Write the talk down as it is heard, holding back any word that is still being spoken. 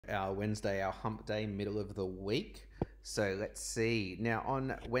our Wednesday, our hump day, middle of the week. So let's see. Now,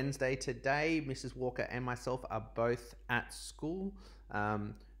 on Wednesday today, Mrs. Walker and myself are both at school.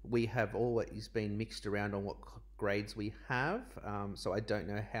 We have always been mixed around on what grades we have. So I don't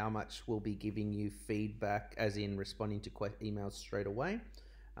know how much we'll be giving you feedback, as in responding to emails straight away.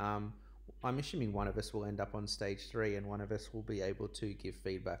 I'm assuming one of us will end up on stage 3 and one of us will be able to give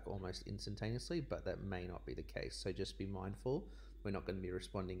feedback almost instantaneously, but that may not be the case. So just be mindful. We're not going to be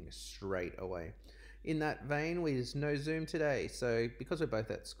responding straight away. In that vein, there's no Zoom today. So because we're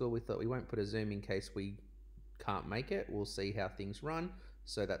both at school, we thought we won't put a Zoom in case we can't make it. We'll see how things run.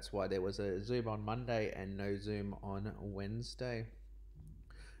 So that's why there was a Zoom on Monday and no Zoom on Wednesday.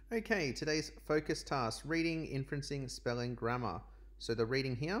 Okay, today's focus task: reading, inferencing, spelling, grammar. So the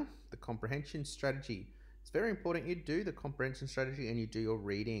reading here, the comprehension strategy. It's very important you do the comprehension strategy and you do your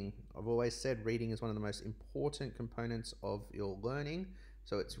reading. I've always said reading is one of the most important components of your learning.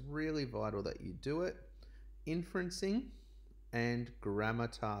 So it's really vital that you do it. Inferencing and grammar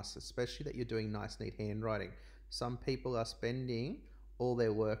tasks, especially that you're doing nice, neat handwriting. Some people are spending all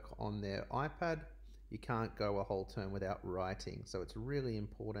their work on their iPad. You can't go a whole term without writing. So it's really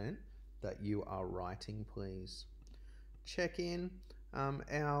important that you are writing, please. Check in.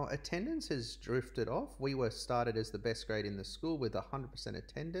 Our attendance has drifted off. We were started as the best grade in the school with 100%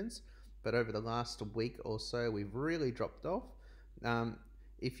 attendance, but over the last week or so, we've really dropped off.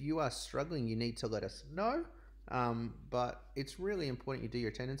 If you are struggling, you need to let us know, but it's really important you do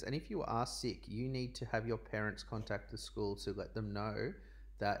your attendance. And if you are sick, you need to have your parents contact the school to let them know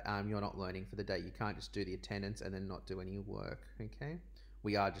that you're not learning for the day. You can't just do the attendance and then not do any work, okay?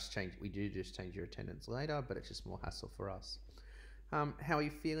 We do just change your attendance later, but it's just more hassle for us. How are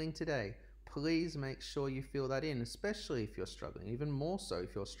you feeling today? Please make sure you fill that in, especially if you're struggling. Even more so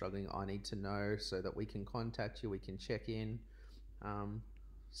if you're struggling, I need to know so that we can contact you, we can check in.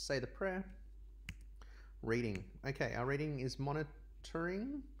 Say the prayer. Reading. Okay, our reading is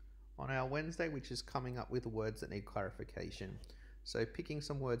monitoring on our Wednesday, which is coming up with words that need clarification. So picking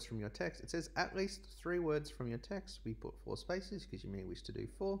some words from your text. It says at least 3 words from your text. We put 4 spaces because you may wish to do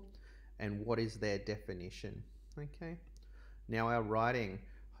 4. And what is their definition? Okay. Now our writing.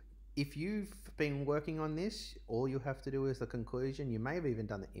 If you've been working on this, all you have to do is the conclusion. You may have even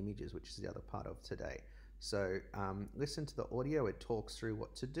done the images, which is the other part of today. So listen to the audio. It talks through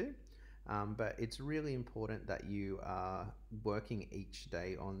what to do. But it's really important that you are working each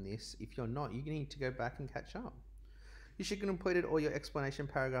day on this. If you're not, you need to go back and catch up. You should have completed all your explanation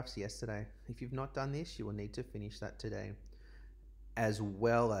paragraphs yesterday. If you've not done this, you will need to finish that today, as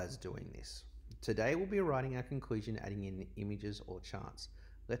well as doing this. Today we'll be writing our conclusion, adding in images or charts.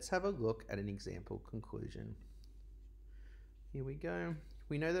 Let's have a look at an example conclusion. Here we go.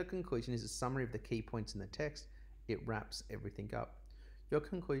 We know the conclusion is a summary of the key points in the text. It wraps everything up. Your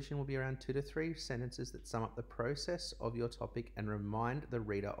conclusion will be around 2 to 3 sentences that sum up the process of your topic and remind the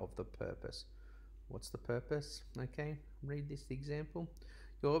reader of the purpose. What's the purpose? Okay, read this example.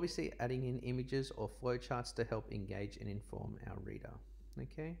 You're obviously adding in images or flowcharts to help engage and inform our reader.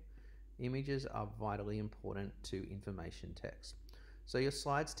 Okay, images are vitally important to information text. So your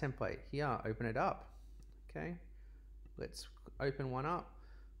slides template here, open it up. Okay, let's open one up.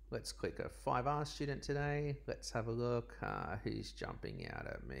 Let's click a 5R student today. Let's have a look. Who's jumping out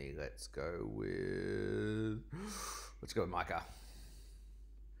at me? Let's go with Micah.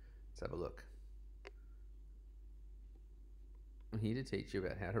 Let's have a look. I'm here to teach you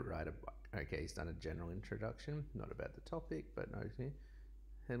about how to write a book. Okay, he's done a general introduction, not about the topic, but note here.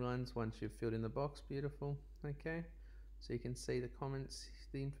 Headlines, once you've filled in the box, beautiful. Okay, so you can see the comments,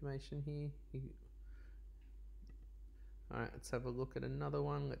 the information here. All right, let's have a look at another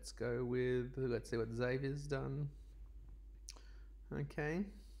one. Let's see what Xavier's done. Okay,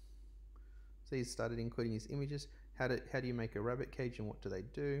 so he's started including his images. How do you make a rabbit cage and what do they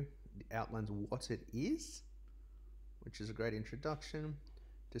do? It outlines what it is, which is a great introduction.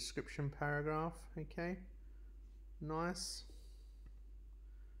 Description paragraph, okay, nice.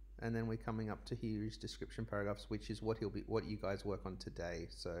 And then we're coming up to here's description paragraphs, which is what you guys work on today.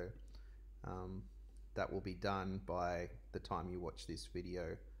 So that will be done by the time you watch this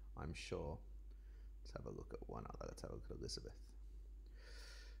video, I'm sure. Let's have a look at one other. Let's have a look at Elizabeth.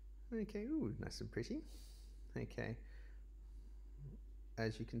 Okay, ooh, nice and pretty. Okay.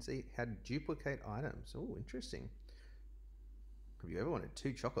 As you can see, how to duplicate items. Oh, interesting. Have you ever wanted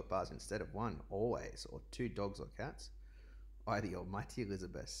 2 chocolate bars instead of 1? Always. Or 2 dogs or cats? By the almighty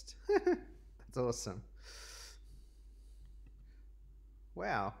Elizabeth. That's awesome.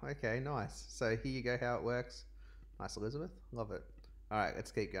 Wow, okay, nice. So here you go, how it works. Nice, Elizabeth. Love it. All right,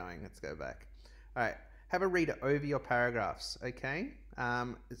 let's keep going. Let's go back. All right, have a read over your paragraphs, okay?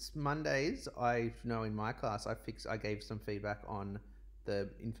 It's Mondays. I know in my class I gave some feedback on the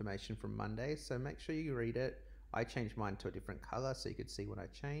information from Monday, so make sure you read it. I changed mine to a different color so you could see what I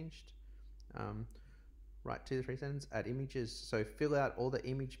changed. Write 2 to 3 sentences, add images. So fill out all the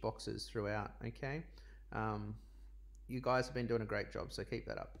image boxes throughout, okay? You guys have been doing a great job, so keep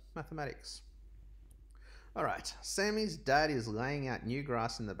that up. Mathematics. All right, Sammy's dad is laying out new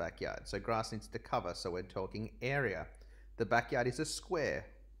grass in the backyard. So grass needs to cover, so we're talking area. The backyard is a square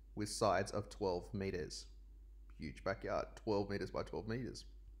with sides of 12 meters. Huge backyard, 12 meters by 12 meters.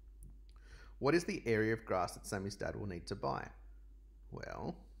 What is the area of grass that Sammy's dad will need to buy?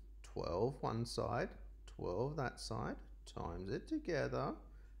 Well, 12 one side, 12 that side, times it together,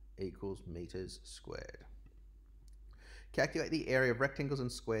 equals meters squared. Calculate the area of rectangles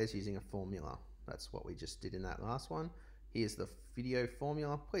and squares using a formula. That's what we just did in that last one. Here's the video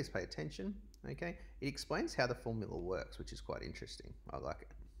formula. Please pay attention. Okay, it explains how the formula works, which is quite interesting. I like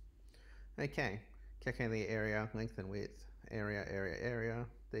it. Okay, calculate the area, length and width, area.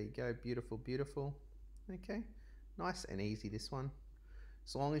 There you go, beautiful, beautiful. Okay, nice and easy this one.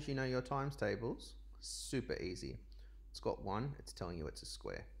 As long as you know your times tables, super easy. It's got 1, it's telling you it's a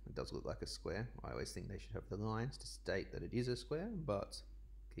square. It does look like a square. I always think they should have the lines to state that it is a square, but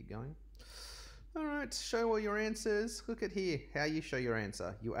keep going. All right, show all your answers. Look at here, how you show your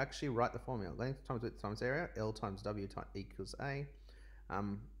answer. You actually write the formula. Length times width times area, L times W equals A.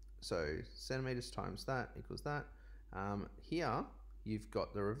 So centimeters times that equals that. Here, you've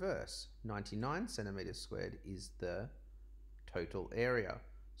got the reverse. 99 centimeters squared is the total area.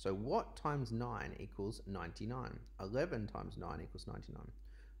 So what times 9 equals 99? 11 times 9 equals 99.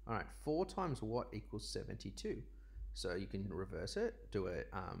 All right, 4 times what equals 72? So you can reverse it, do a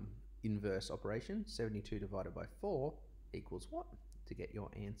inverse operation. 72 divided by 4 equals what? To get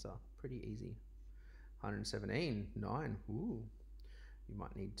your answer. Pretty easy. 117, 9. Ooh. You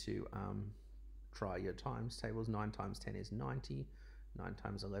might need to try your times tables. 9 times 10 is 90. 9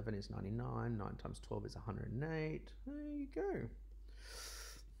 times 11 is 99. 9 times 12 is 108. There you go.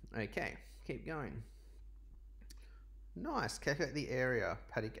 Okay, keep going. Nice. Calculate the area.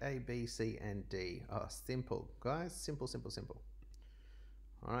 Paddock A, B, C, and D. Oh, simple, guys. Simple, simple, simple.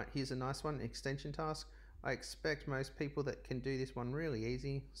 All right, here's a nice one. Extension task. I expect most people that can do this one really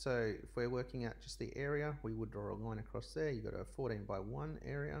easy. So if we're working out just the area, we would draw a line across there. You've got a 14 by 1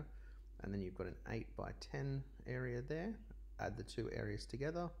 area, and then you've got an 8 by 10 area there. Add the 2 areas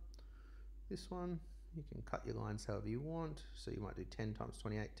together. This one, you can cut your lines however you want. So you might do 10 times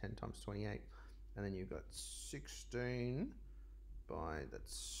 28, 10 times 28, and then you've got 16 by,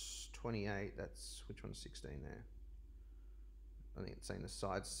 that's 28, that's, which one's 16 there? I think it's saying the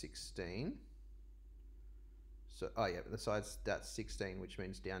side's 16. So, oh yeah, the side's, that's 16, which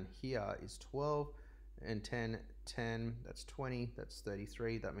means down here is 12, and 10, 10, that's 20, that's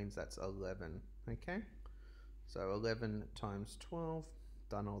 33, that means that's 11, okay? So 11 times 12,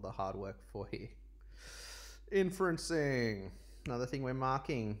 done all the hard work for you. Inferencing, another thing we're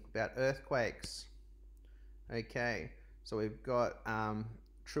marking about earthquakes. Okay, so we've got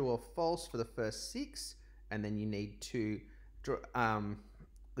true or false for the first 6, and then you need to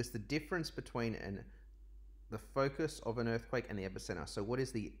list the difference between the focus of an earthquake and the epicenter. So what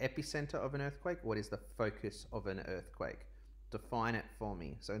is the epicenter of an earthquake? What is the focus of an earthquake? Define it for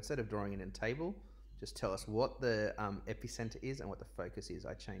me. So instead of drawing it in a table, just tell us what the epicenter is and what the focus is.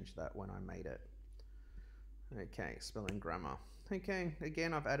 I changed that when I made it. Okay, spelling grammar. Okay,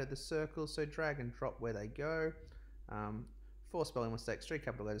 again, I've added the circles, so drag and drop where they go. 4 spelling mistakes, 3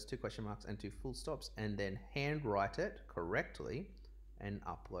 capital letters, 2 question marks, and 2 full stops, and then handwrite it correctly and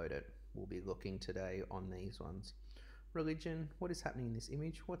upload it. We'll be looking today on these ones. Religion, what is happening in this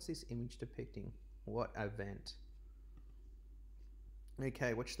image? What's this image depicting? What event?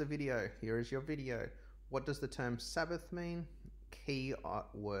 Okay, watch the video. Here is your video. What does the term Sabbath mean? Key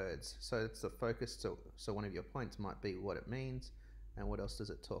words. So it's the focus. So one of your points might be what it means. And what else does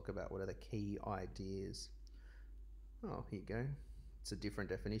it talk about? What are the key ideas? Oh, here you go. It's a different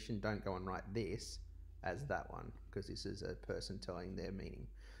definition. Don't go and write this as that one, because this is a person telling their meaning.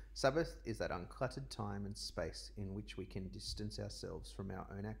 Sabbath is that uncluttered time and space in which we can distance ourselves from our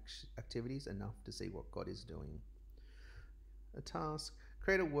own activities enough to see what God is doing. A task.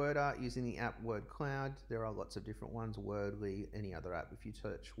 Create a word art using the app WordCloud. There are lots of different ones. Wordly, any other app. If you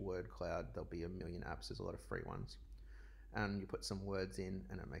search WordCloud, there'll be a million apps. There's a lot of free ones. And you put some words in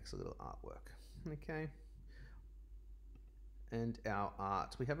and it makes a little artwork. Okay. And our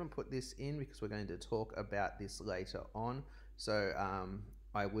art. We haven't put this in because we're going to talk about this later on. So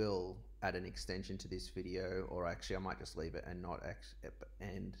I will add an extension to this video, or actually I might just leave it and not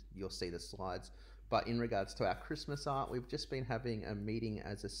and you'll see the slides But in regards to our Christmas art, we've just been having a meeting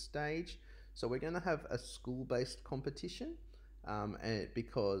as a stage. So we're going to have a school-based competition,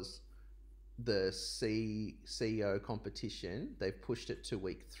 because the CEO competition, they've pushed it to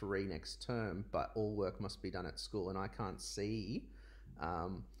week 3 next term, but all work must be done at school, and I can't see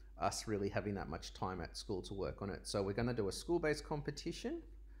us really having that much time at school to work on it. So we're going to do a school-based competition,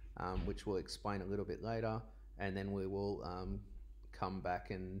 which we'll explain a little bit later, and then we will come back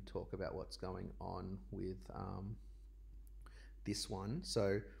and talk about what's going on with this one.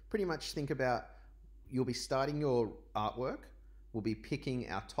 So pretty much think about, you'll be starting your artwork, we'll be picking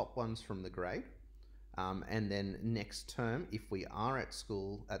our top ones from the grade, and then next term, if we are at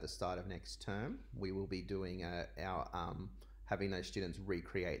school at the start of next term, we will be doing having those students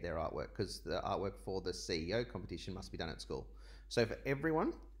recreate their artwork, because the artwork for the CEO competition must be done at school. So for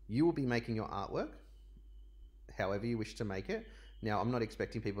everyone, you will be making your artwork however you wish to make it. Now, I'm not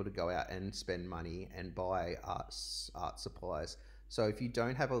expecting people to go out and spend money and buy art supplies. So if you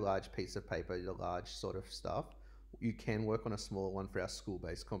don't have a large piece of paper, the large sort of stuff, you can work on a smaller one for our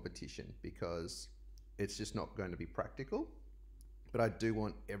school-based competition, because it's just not going to be practical. But I do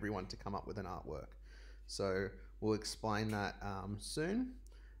want everyone to come up with an artwork. So we'll explain that soon,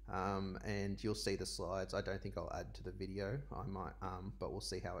 and you'll see the slides. I don't think I'll add to the video. I might, but we'll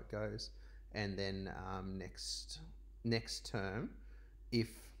see how it goes. And then next term, if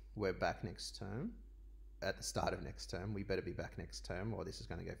we're back next term, at the start of next term, we better be back next term, or this is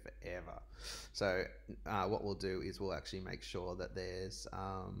going to go forever. So what we'll do is we'll actually make sure that there's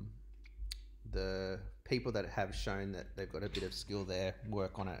the people that have shown that they've got a bit of skill there,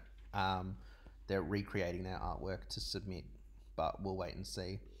 work on it. They're recreating their artwork to submit, but we'll wait and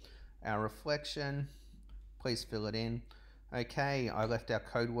see. Our reflection, please fill it in. Okay, I left our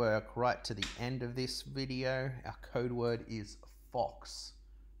code work right to the end of this video. Our code word is fox.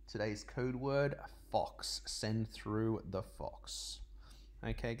 Today's code word, fox. Send through the fox.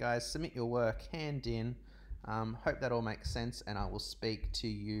 Okay guys, submit your work, hand in. Hope that all makes sense, and I will speak to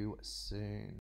you soon.